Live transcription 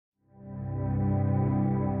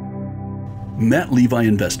Matt Levi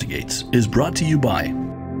Investigates is brought to you by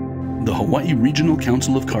the Hawaii Regional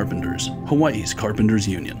Council of Carpenters, Hawaii's Carpenters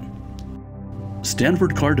Union.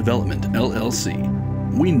 Stanford Car Development,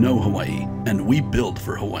 LLC. We know Hawaii, and we build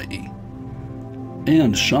for Hawaii.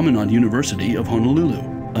 And Chaminade University of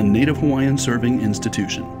Honolulu, a Native Hawaiian serving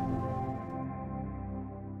institution.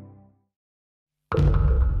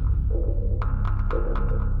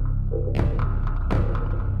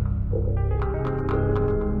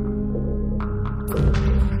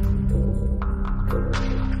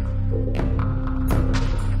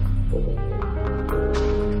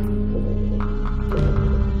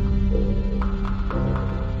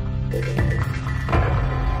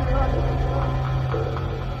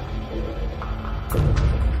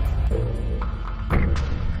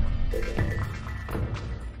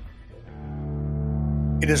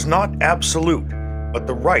 It is not absolute, but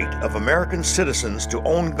the right of American citizens to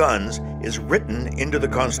own guns is written into the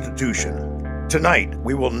Constitution. Tonight,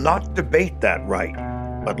 we will not debate that right,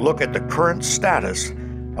 but look at the current status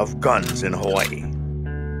of guns in Hawaii.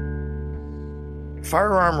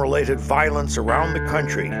 Firearm-related violence around the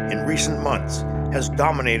country in recent months has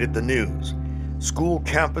dominated the news. School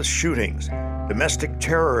campus shootings, domestic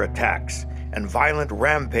terror attacks, and violent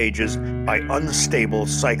rampages by unstable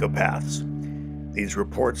psychopaths. These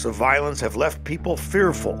reports of violence have left people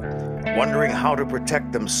fearful, wondering how to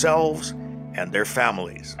protect themselves and their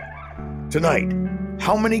families. Tonight,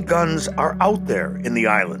 how many guns are out there in the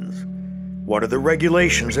islands? What are the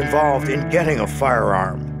regulations involved in getting a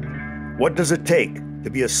firearm? What does it take to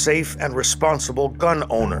be a safe and responsible gun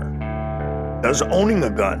owner? Does owning a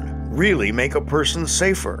gun really make a person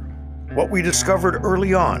safer? What we discovered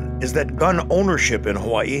early on is that gun ownership in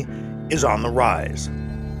Hawaii is on the rise.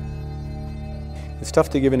 It's tough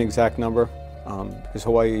to give an exact number because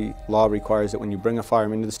Hawaii law requires that when you bring a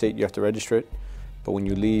firearm into the state, you have to register it. But when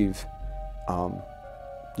you leave,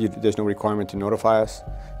 there's no requirement to notify us.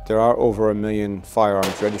 There are over 1 million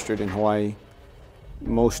firearms registered in Hawaii.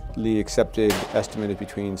 Mostly accepted estimate is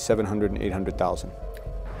between 700 and 800,000.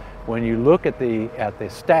 When you look at the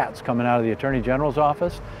stats coming out of the Attorney General's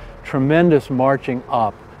office, tremendous marching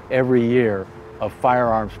up every year of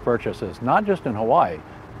firearms purchases, not just in Hawaii,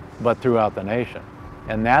 but throughout the nation.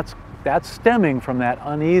 And that's stemming from that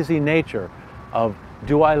uneasy nature of,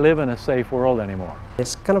 do I live in a safe world anymore?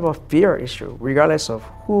 It's kind of a fear issue, regardless of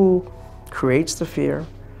who creates the fear.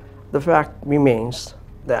 The fact remains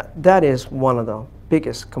that that is one of the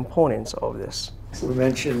biggest components of this. We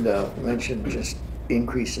mentioned just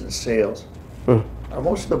increase in sales. Are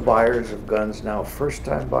most of the buyers of guns now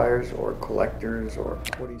first-time buyers or collectors, or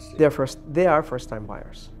what do you see? They are first-time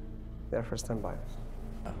buyers. They are first-time buyers.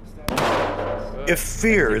 If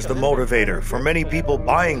fear is the motivator for many people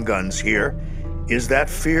buying guns here, is that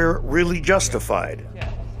fear really justified?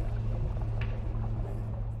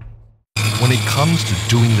 When it comes to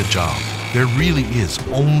doing the job, there really is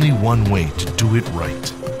only one way to do it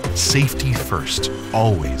right. Safety first,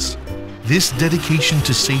 always. This dedication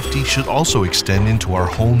to safety should also extend into our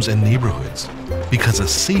homes and neighborhoods, because a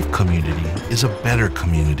safe community is a better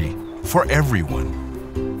community for everyone.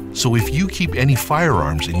 So if you keep any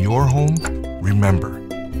firearms in your home, remember,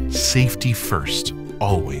 safety first,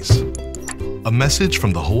 always. A message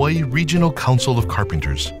from the Hawaii Regional Council of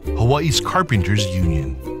Carpenters, Hawaii's Carpenters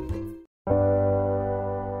Union.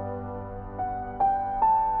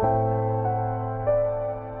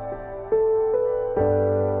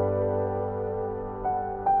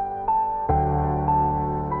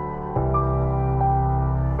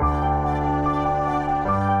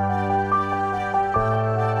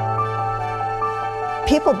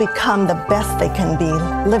 People become the best they can be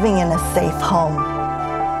living in a safe home.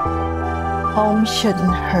 Home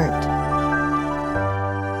shouldn't hurt.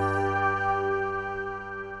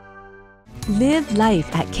 Live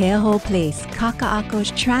life at Keaho Place,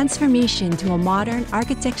 Kaka'ako's transformation to a modern,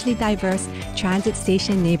 architecturally diverse transit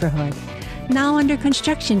station neighborhood. Now under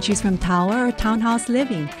construction, choose from tower or townhouse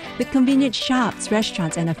living with convenient shops,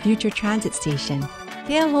 restaurants, and a future transit station.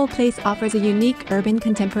 Keaho Place offers a unique urban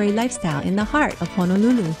contemporary lifestyle in the heart of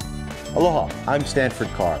Honolulu. Aloha, I'm Stanford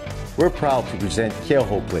Carr. We're proud to present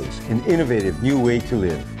Keaho Place, an innovative new way to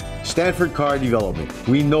live. Stanford Carr Development.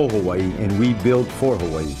 We know Hawaii and we build for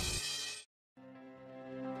Hawaii.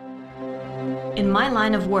 In my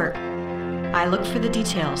line of work, I look for the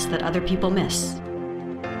details that other people miss.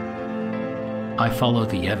 I follow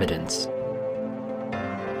the evidence.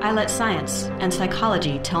 I let science and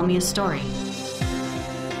psychology tell me a story.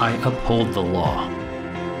 I uphold the law.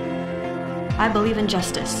 I believe in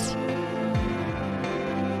justice.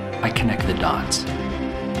 I connect the dots.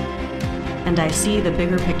 And I see the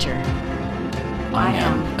bigger picture. I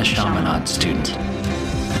am a Chaminade student.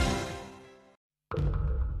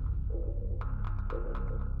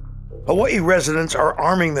 Hawaii residents are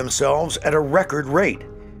arming themselves at a record rate,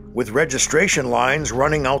 with registration lines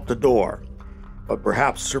running out the door. But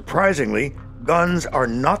perhaps surprisingly, guns are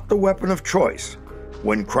not the weapon of choice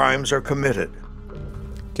when crimes are committed.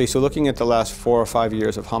 Okay, so looking at the last 4 or 5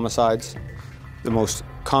 years of homicides, the most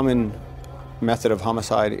common method of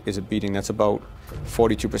homicide is a beating. That's about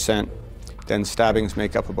 42%. Then stabbings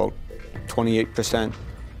make up about 28%,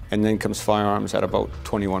 and then comes firearms at about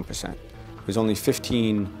 21%. There's only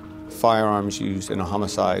 15 firearms used in a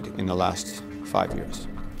homicide in the last 5 years.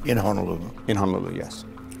 In Honolulu? In Honolulu, yes.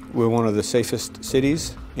 We're one of the safest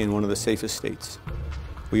cities in one of the safest states.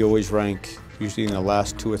 We always rank usually in the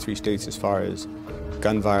last 2 or 3 states as far as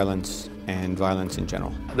gun violence and violence in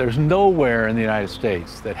general. There's nowhere in the United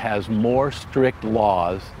States that has more strict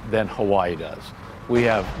laws than Hawaii does. We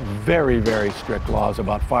have very, very strict laws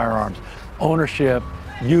about firearms, ownership,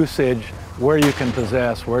 usage, where you can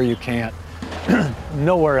possess, where you can't.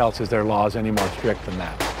 Nowhere else is there laws any more strict than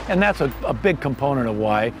that. And that's a big component of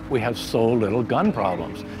why we have so little gun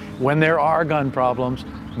problems. When there are gun problems,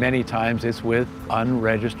 many times it's with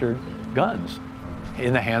unregistered guns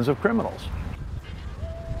in the hands of criminals.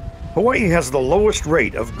 Hawaii has the lowest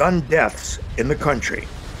rate of gun deaths in the country.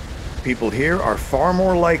 People here are far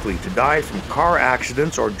more likely to die from car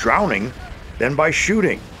accidents or drowning than by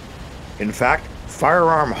shooting. In fact,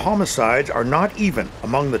 firearm homicides are not even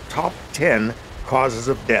among the top 10 causes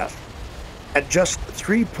of death. At just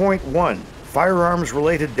 3.1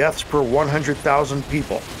 firearms-related deaths per 100,000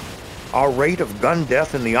 people, our rate of gun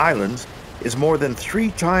death in the islands is more than 3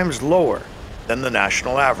 times lower than the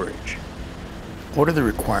national average. What are the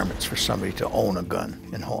requirements for somebody to own a gun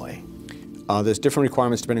in Hawaii? There's different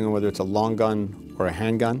requirements depending on whether it's a long gun or a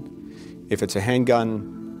handgun. If it's a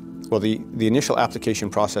handgun, well, the initial application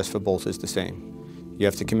process for both is the same. You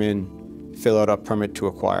have to come in, fill out a permit to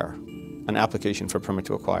acquire, an application for permit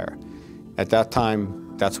to acquire. At that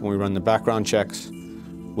time, that's when we run the background checks.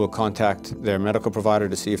 We'll contact their medical provider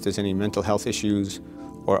to see if there's any mental health issues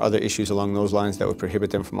or other issues along those lines that would prohibit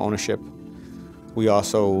them from ownership. We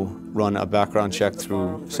also run a background check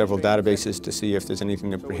through several databases to see if there's anything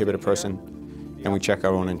that prohibit a person, and we check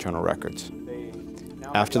our own internal records.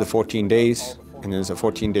 After the 14 days, and there's a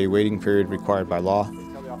 14-day waiting period required by law,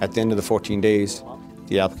 at the end of the 14 days,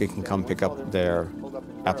 the applicant can come pick up their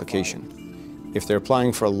application. If they're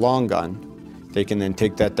applying for a long gun, they can then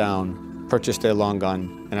take that down, purchase their long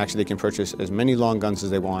gun, and actually they can purchase as many long guns as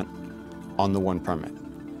they want on the one permit.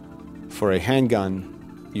 For a handgun,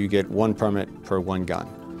 you get 1 permit per 1 gun.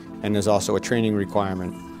 And there's also a training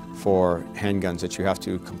requirement for handguns that you have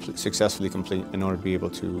to successfully complete in order to be able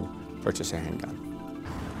to purchase a handgun.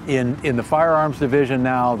 In the firearms division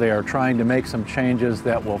now, they are trying to make some changes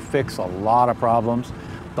that will fix a lot of problems.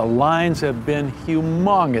 The lines have been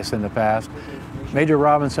humongous in the past. Major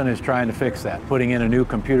Robinson is trying to fix that, putting in a new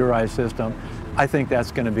computerized system. I think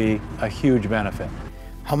that's going to be a huge benefit.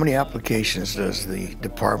 How many applications does the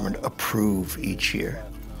department approve each year?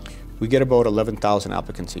 We get about 11,000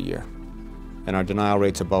 applicants a year, and our denial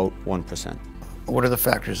rate's about 1%. What are the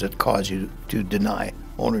factors that cause you to deny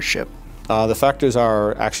ownership? The factors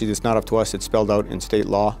are, actually, it's not up to us, it's spelled out in state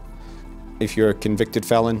law. If you're a convicted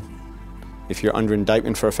felon, if you're under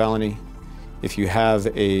indictment for a felony, if you have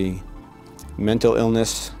a mental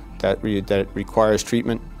illness that requires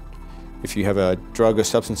treatment, if you have a drug or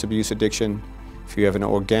substance abuse addiction, if you have an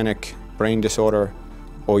organic brain disorder,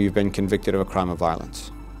 or you've been convicted of a crime of violence.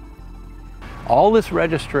 All this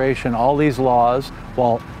registration, all these laws,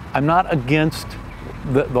 while I'm not against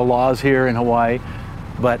the laws here in Hawaii,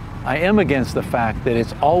 but I am against the fact that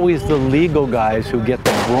it's always the legal guys who get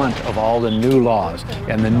the brunt of all the new laws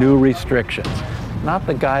and the new restrictions, not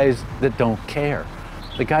the guys that don't care.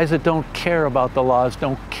 The guys that don't care about the laws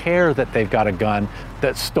don't care that they've got a gun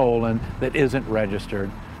that's stolen, that isn't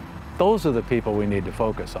registered. Those are the people we need to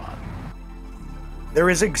focus on. There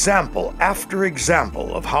is example after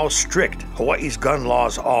example of how strict Hawaii's gun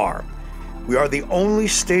laws are. We are the only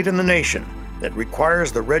state in the nation that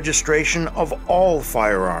requires the registration of all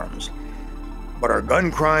firearms. But are gun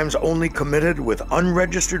crimes only committed with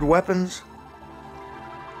unregistered weapons?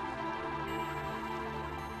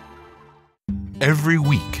 Every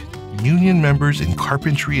week, union members in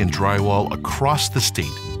carpentry and drywall across the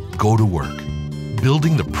state go to work,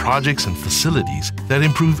 building the projects and facilities that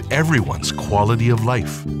improve everyone's quality of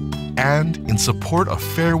life, and in support of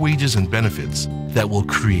fair wages and benefits that will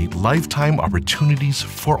create lifetime opportunities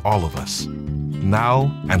for all of us,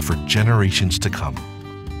 now and for generations to come.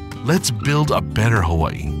 Let's build a better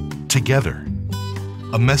Hawaii together.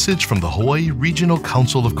 A message from the Hawaii Regional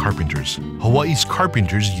Council of Carpenters, Hawaii's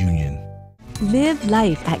Carpenters Union. Live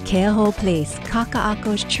life at Keaho Place,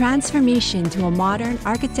 Kaka'ako's transformation to a modern,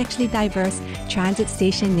 architecturally diverse transit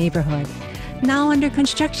station neighborhood. Now under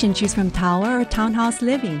construction, choose from tower or townhouse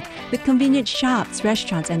living, with convenient shops,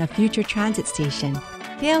 restaurants, and a future transit station.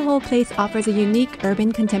 Keaho Place offers a unique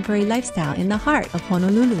urban contemporary lifestyle in the heart of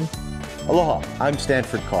Honolulu. Aloha, I'm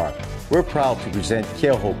Stanford Carr. We're proud to present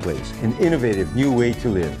Keaho Place, an innovative new way to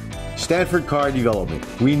live. Stanford Carr Development.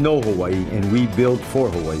 We know Hawaii and we build for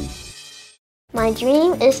Hawaii. My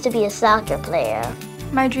dream is to be a soccer player.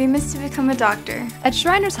 My dream is to become a doctor. At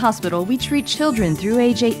Shriners Hospital, we treat children through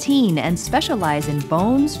age 18 and specialize in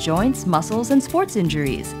bones, joints, muscles, and sports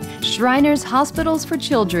injuries. Shriners Hospitals for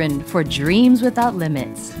Children, for dreams without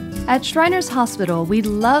limits. At Shriners Hospital, we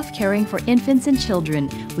love caring for infants and children.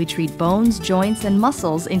 We treat bones, joints, and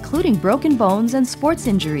muscles, including broken bones and sports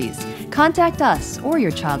injuries. Contact us or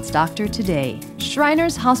your child's doctor today.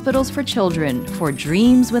 Shriners Hospitals for Children, for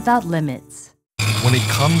dreams without limits. When it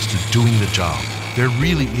comes to doing the job, there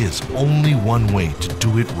really is only one way to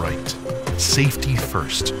do it right. Safety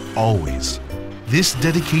first, always. This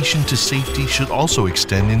dedication to safety should also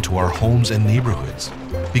extend into our homes and neighborhoods,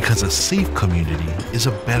 because a safe community is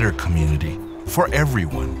a better community for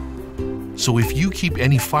everyone. So if you keep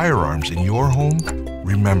any firearms in your home,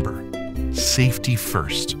 remember, safety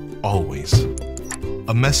first, always.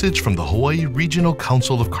 A message from the Hawaii Regional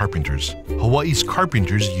Council of Carpenters, Hawaii's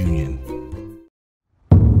Carpenters Union.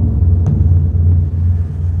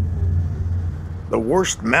 The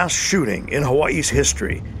worst mass shooting in Hawaii's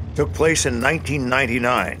history took place in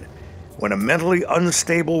 1999, when a mentally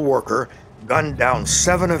unstable worker gunned down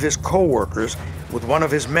 7 of his co-workers with one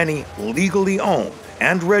of his many legally owned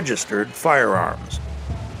and registered firearms.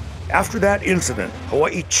 After that incident,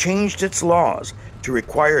 Hawaii changed its laws to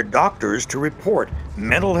require doctors to report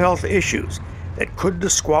mental health issues that could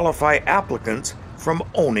disqualify applicants from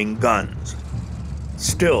owning guns.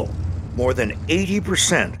 Still, more than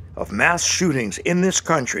 80% of mass shootings in this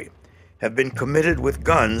country have been committed with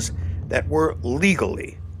guns that were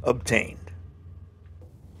legally obtained.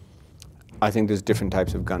 I think there's different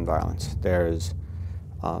types of gun violence. There's,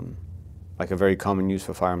 like a very common use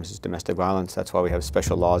for firearms is domestic violence. That's why we have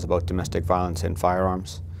special laws about domestic violence and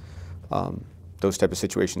firearms. Those type of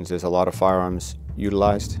situations, there's a lot of firearms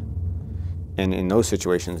utilized. And in those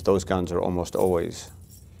situations, those guns are almost always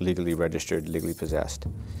legally registered, legally possessed.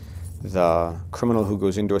 The criminal who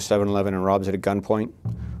goes into a 7-Eleven and robs at a gunpoint,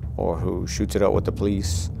 or who shoots it out with the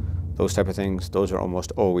police, those type of things, those are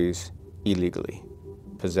almost always illegally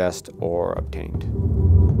possessed or obtained.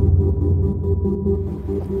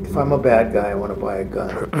 If I'm a bad guy, I want to buy a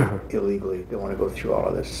gun illegally, don't want to go through all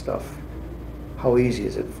of this stuff, how easy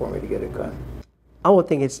is it for me to get a gun? I would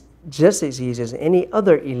think it's just as easy as any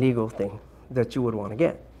other illegal thing that you would want to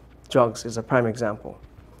get. Drugs is a prime example.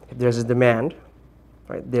 If there's a demand,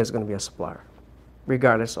 right, there's going to be a supplier,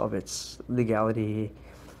 regardless of its legality.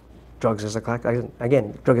 Drugs is a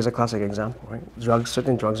drug is a classic example, right?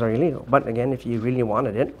 Certain drugs are illegal, but again, if you really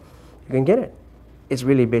wanted it, you can get it. It's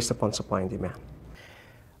really based upon supply and demand.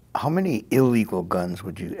 How many illegal guns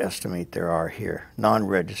would you estimate there are here,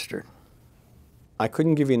 non-registered? I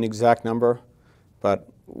couldn't give you an exact number, but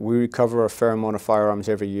we recover a fair amount of firearms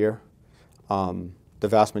every year. The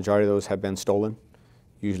vast majority of those have been stolen,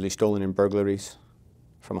 usually stolen in burglaries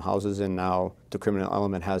from houses, and now the criminal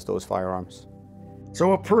element has those firearms.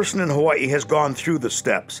 So a person in Hawaii has gone through the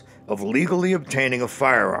steps of legally obtaining a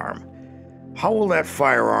firearm. How will that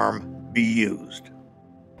firearm be used?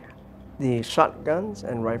 The shotguns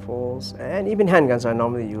and rifles and even handguns are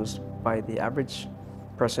normally used by the average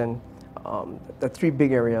person. The 3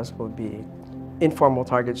 big areas would be informal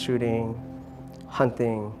target shooting,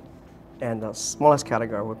 hunting, and the smallest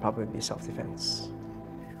category would probably be self-defense.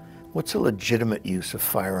 What's a legitimate use of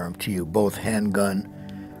firearm to you, both handgun,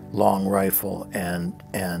 long rifle,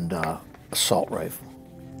 and assault rifle?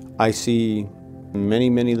 I see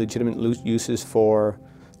many legitimate uses for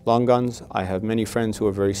long guns. I have many friends who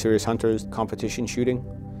are very serious hunters. Competition shooting,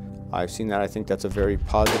 I've seen that. I think that's a very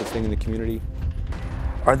positive thing in the community.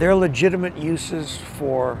 Are there legitimate uses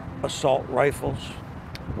for assault rifles?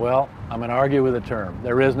 Well, I'm going to argue with the term.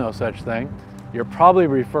 There is no such thing. You're probably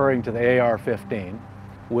referring to the AR-15,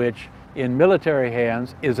 which in military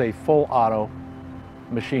hands is a full auto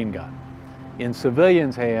machine gun. In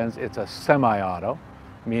civilians' hands, it's a semi-auto,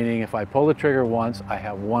 meaning if I pull the trigger once, I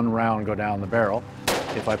have 1 round go down the barrel.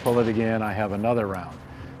 If I pull it again, I have another round.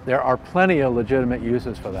 There are plenty of legitimate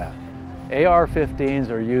uses for that. AR-15s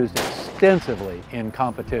are used extensively in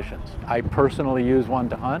competitions. I personally use one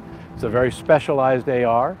to hunt. It's a very specialized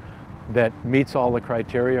AR. that meets all the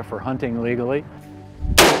criteria for hunting legally.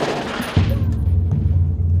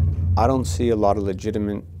 I don't see a lot of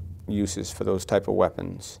legitimate uses for those type of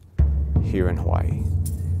weapons here in Hawaii.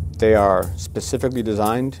 They are specifically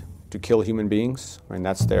designed to kill human beings. I mean,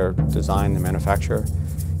 that's their design, the manufacturer.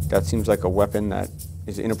 That seems like a weapon that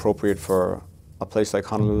is inappropriate for a place like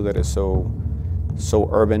Honolulu that is so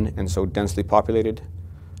urban and so densely populated.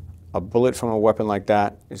 A bullet from a weapon like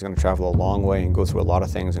that is going to travel a long way and go through a lot of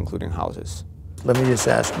things, including houses. Let me just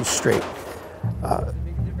ask you straight.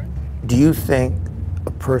 Do you think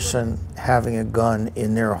a person having a gun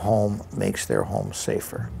in their home makes their home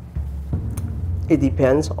safer? It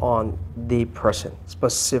depends on the person,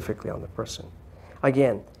 specifically on the person.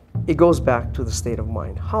 Again, it goes back to the state of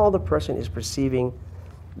mind, how the person is perceiving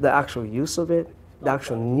the actual use of it, the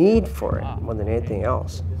actual need for it more than anything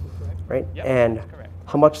else, right? And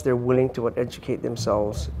how much they're willing to educate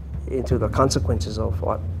themselves into the consequences of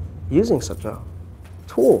using such a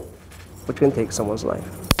tool, which can take someone's life.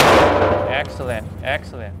 Excellent,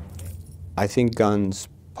 excellent. I think guns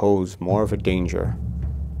pose more of a danger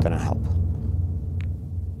than a help.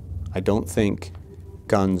 I don't think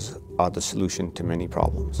guns are the solution to many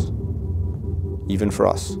problems. Even for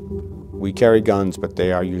us. We carry guns, but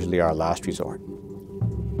they are usually our last resort.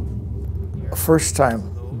 A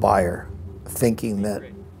first-time buyer thinking that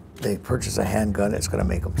they purchase a handgun, it's going to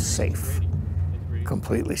make them safe,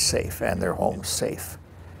 completely safe, and their home safe.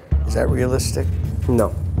 Is that realistic?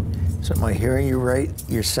 No. So am I hearing you right?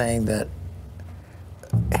 You're saying that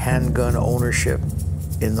handgun ownership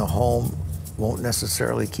in the home won't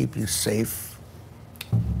necessarily keep you safe?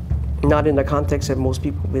 Not in the context that most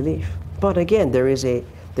people believe. But again, there's a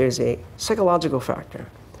psychological factor.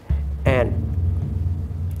 And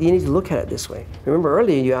you need to look at it this way. Remember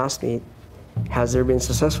earlier you asked me, has there been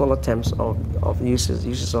successful attempts of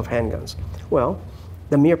uses of handguns? Well,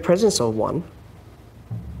 the mere presence of one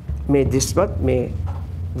may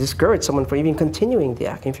discourage someone from even continuing the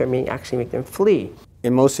act, in fact, may actually make them flee.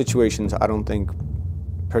 In most situations, I don't think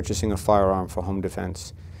purchasing a firearm for home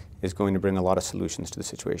defense is going to bring a lot of solutions to the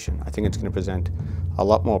situation. I think it's going to present a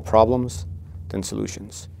lot more problems than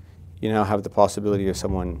solutions. You now have the possibility of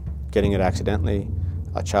someone getting it accidentally,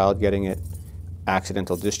 a child getting it,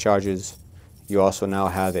 accidental discharges. You also now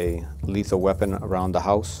have a lethal weapon around the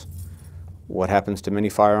house. What happens to many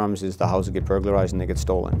firearms is the houses get burglarized and they get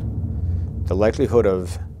stolen. The likelihood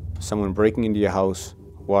of someone breaking into your house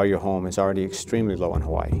while you're home is already extremely low in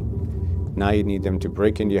Hawaii. Now you need them to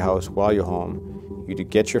break into your house while you're home, you to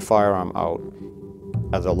get your firearm out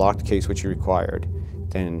as a locked case which you required,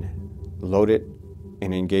 then load it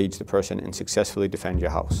and engage the person and successfully defend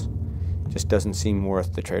your house. It just doesn't seem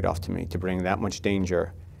worth the trade-off to me to bring that much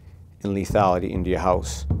danger and lethality into your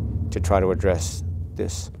house to try to address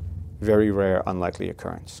this very rare, unlikely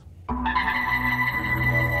occurrence.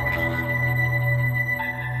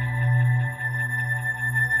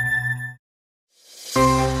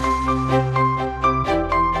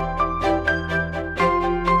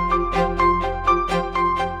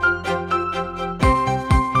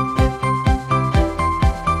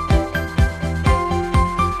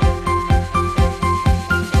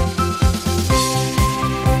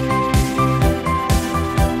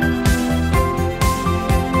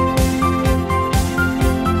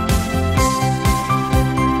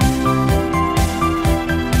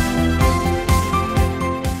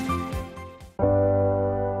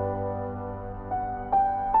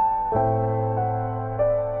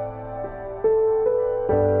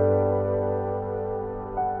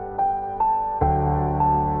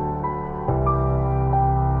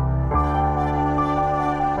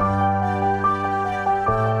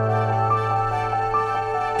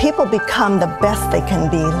 People become the best they can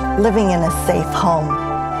be living in a safe home.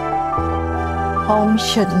 Home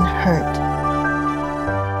shouldn't hurt.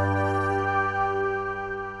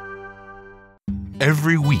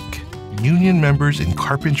 Every week, union members in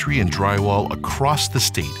carpentry and drywall across the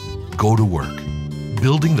state go to work,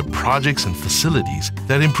 building the projects and facilities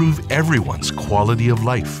that improve everyone's quality of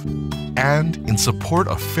life, and in support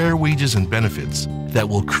of fair wages and benefits that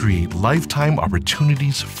will create lifetime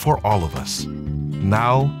opportunities for all of us,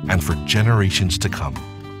 now and for generations to come.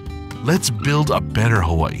 Let's build a better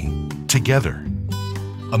Hawaii, together.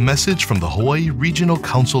 A message from the Hawaii Regional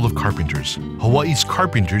Council of Carpenters, Hawaii's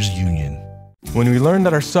Carpenters Union. When we learned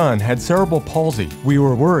that our son had cerebral palsy, we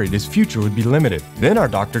were worried his future would be limited. Then our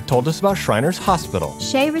doctor told us about Shriners Hospital.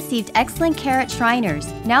 Shay received excellent care at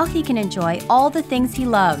Shriners. Now he can enjoy all the things he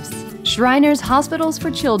loves. Shriners Hospitals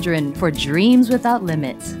for Children, for dreams without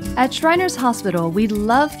limits. At Shriners Hospital, we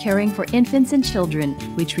love caring for infants and children.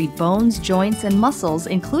 We treat bones, joints, and muscles,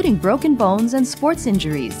 including broken bones and sports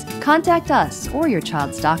injuries. Contact us or your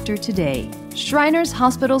child's doctor today. Shriners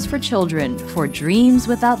Hospitals for Children, for dreams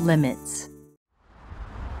without limits.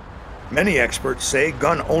 Many experts say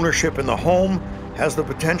gun ownership in the home has the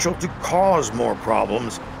potential to cause more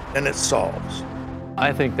problems than it solves.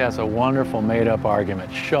 I think that's a wonderful made-up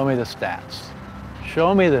argument. Show me the stats.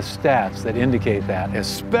 Show me the stats that indicate that,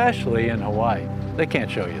 especially in Hawaii. They can't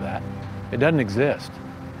show you that. It doesn't exist.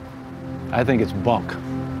 I think it's bunk.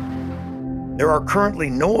 There are currently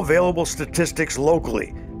no available statistics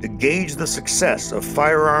locally to gauge the success of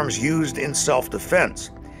firearms used in self-defense,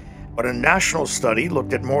 but a national study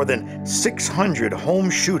looked at more than 600 home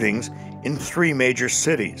shootings in 3 major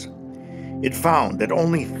cities. It found that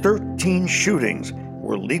only 13 shootings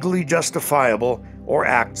were legally justifiable or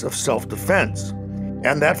acts of self-defense,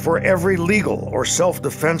 and that for every legal or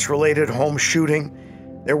self-defense related home shooting,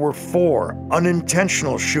 there were 4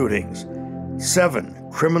 unintentional shootings, 7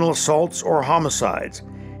 criminal assaults or homicides,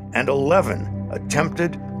 and 11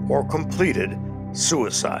 attempted or completed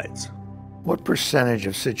suicides. What percentage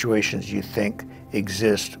of situations do you think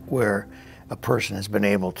exist where a person has been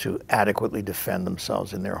able to adequately defend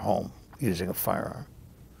themselves in their home using a firearm?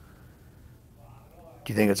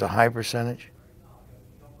 Do you think it's a high percentage?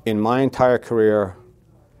 In my entire career,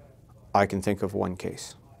 I can think of 1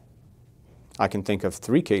 case. I can think of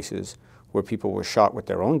 3 cases where people were shot with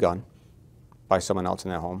their own gun by someone else in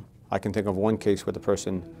their home. I can think of 1 case where the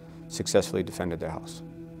person successfully defended their house.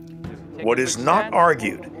 What is not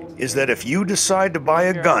argued is that if you decide to buy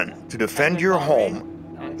a gun to defend your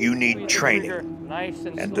home, you need training.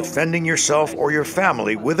 And defending yourself or your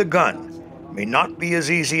family with a gun may not be as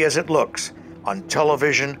easy as it looks on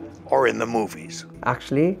television or in the movies.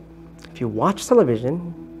 Actually, if you watch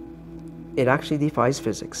television, it actually defies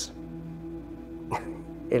physics.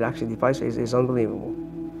 It actually defies, it's unbelievable.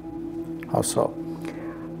 How so?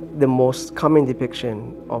 The most common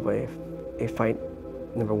depiction of a fight,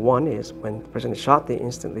 number 1, is when the person is shot, they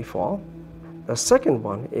instantly fall. The second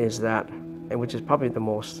one is that, and which is probably the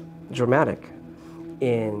most dramatic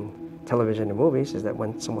in television and movies, is that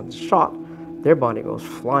when someone's shot, their body goes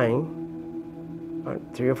flying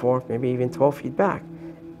 3 or 4, maybe even 12 feet back.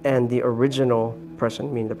 And the original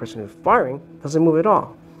person, meaning the person who's firing, doesn't move at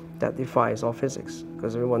all. That defies all physics,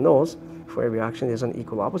 because everyone knows for every reaction there's an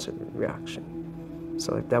equal opposite reaction.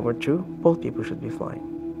 So if that were true, both people should be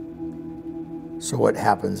flying. So what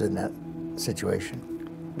happens in that situation?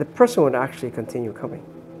 The person would actually continue coming,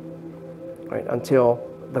 right, until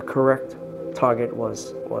the correct target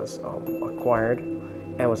was acquired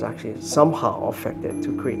and was actually somehow affected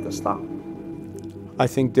to create the stop. I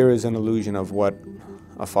think there is an illusion of what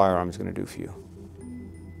a firearm is going to do for you.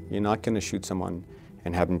 You're not going to shoot someone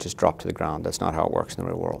and have them just drop to the ground. That's not how it works in the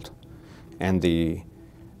real world. And the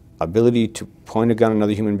ability to point a gun at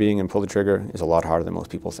another human being and pull the trigger is a lot harder than most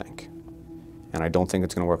people think. And I don't think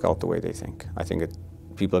it's going to work out the way they think. I think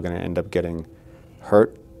people are going to end up getting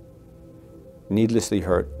hurt, needlessly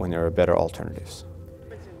hurt, when there are better alternatives.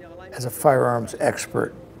 As a firearms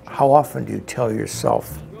expert, how often do you tell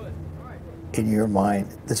yourself in your mind,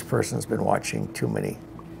 this person's been watching too many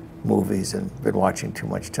movies and been watching too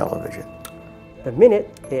much television? The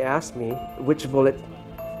minute they ask me which bullet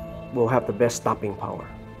will have the best stopping power,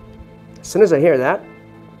 as soon as I hear that,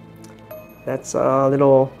 that's a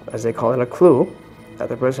little, as they call it, a clue that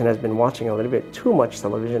the person has been watching a little bit too much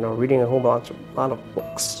television or reading a whole lot of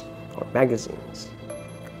books or magazines.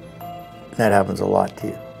 That happens a lot to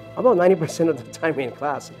you. About 90% of the time in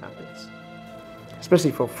class it happens,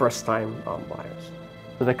 especially for first-time buyers.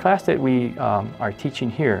 So the class that we are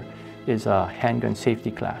teaching here is a handgun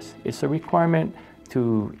safety class. It's a requirement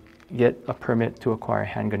to get a permit to acquire a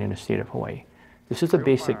handgun in the state of Hawaii. This is a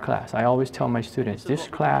basic class. I always tell my students, this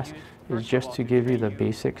class is just to give you the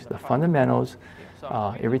basics, the fundamentals,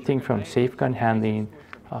 everything from safe gun handling,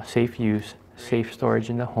 safe use, safe storage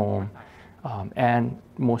in the home, and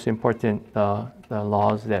most important, the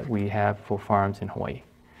laws that we have for firearms in Hawaii.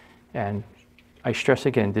 And I stress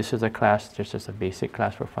again, this is a class, just as a basic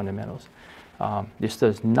class for fundamentals. This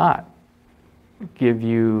does not give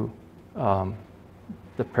you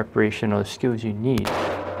the preparation or the skills you need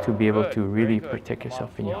to be able to really protect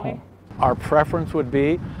yourself in your home. Our preference would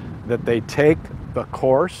be that they take the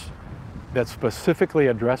course that specifically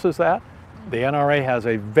addresses that. The NRA has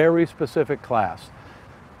a very specific class,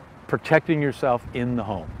 protecting yourself in the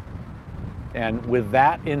home. And with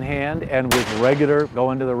that in hand and with regular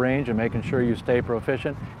going to the range and making sure you stay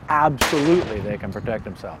proficient, absolutely they can protect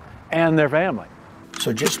themselves and their family.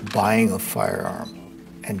 So just buying a firearm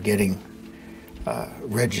and getting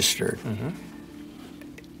registered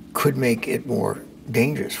could make it more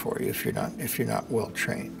dangerous for you if you're not well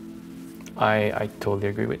trained. I totally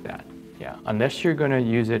agree with that. Yeah, unless you're going to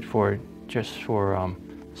use it for just for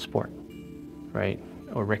sport, right,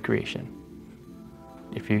 or recreation.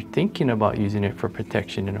 If you're thinking about using it for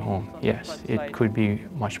protection in a home, yes, it could be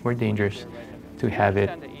much more dangerous to have it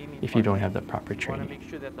if you don't have the proper training.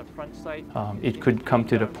 It could come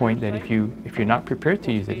to the point that if you're not prepared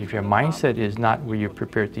to use it, if your mindset is not where you're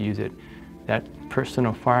prepared to use it, that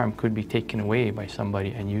personal firearm could be taken away by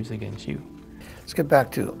somebody and used against you. Let's get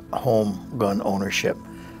back to home gun ownership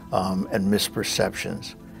and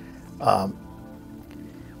misperceptions.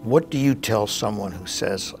 What do you tell someone who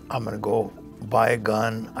says, I'm going to go buy a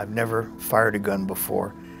gun, I've never fired a gun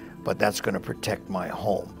before, but that's going to protect my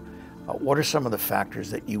home? What are some of the factors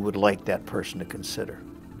that you would like that person to consider?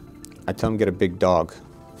 I tell them get a big dog.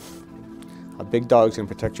 A big dog's going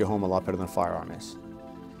to protect your home a lot better than a firearm is.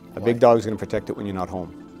 A big dog's going to protect it when you're not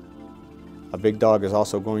home. A big dog is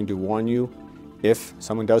also going to warn you if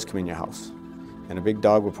someone does come in your house. And a big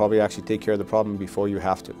dog will probably actually take care of the problem before you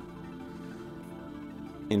have to.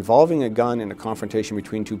 Involving a gun in a confrontation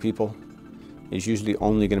between two people is usually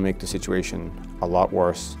only going to make the situation a lot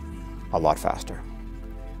worse, a lot faster.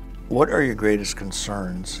 What are your greatest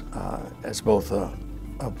concerns as both a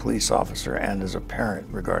police officer and as a parent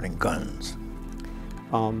regarding guns?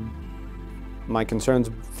 My concerns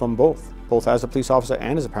from both as a police officer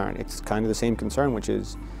and as a parent, it's kind of the same concern, which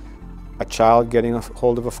is a child getting a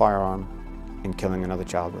hold of a firearm and killing another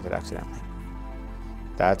child with it accidentally.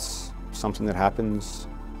 That's something that happens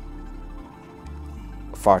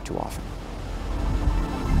far too often.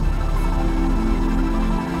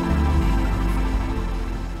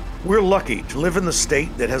 We're lucky to live in the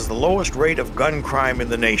state that has the lowest rate of gun crime in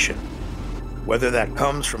the nation. Whether that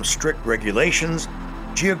comes from strict regulations,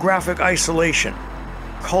 geographic isolation,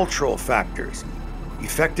 cultural factors,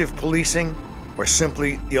 effective policing, or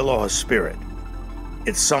simply the aloha spirit.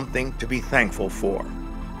 It's something to be thankful for.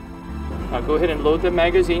 Go ahead and load the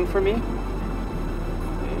magazine for me. Okay,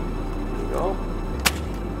 there you go.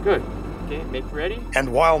 Good. Okay, make ready.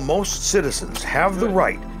 And while most citizens have the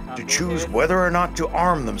right to choose whether or not to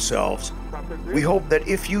arm themselves, we hope that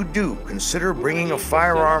if you do consider bringing a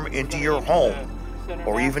firearm into your home,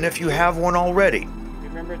 or even if you have one already,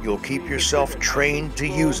 you'll keep yourself trained to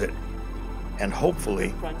use it, and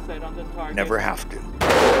hopefully never have to.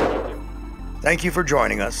 Thank you for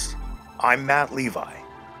joining us. I'm Matt Levi.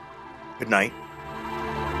 Good night.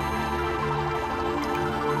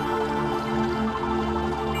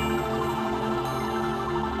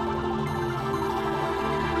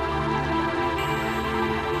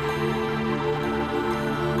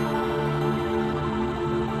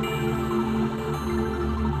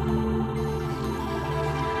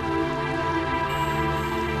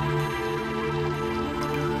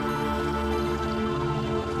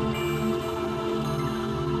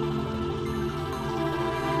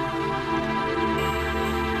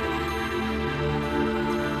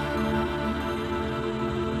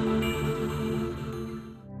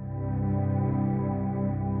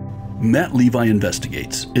 Matt Levi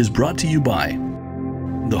Investigates is brought to you by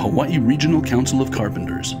the Hawaii Regional Council of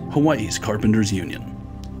Carpenters, Hawaii's Carpenters Union.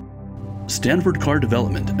 Stanford Car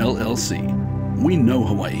Development, LLC. We know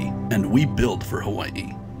Hawaii, and we build for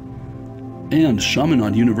Hawaii. And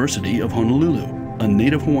Chaminade University of Honolulu, a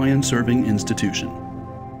Native Hawaiian serving institution.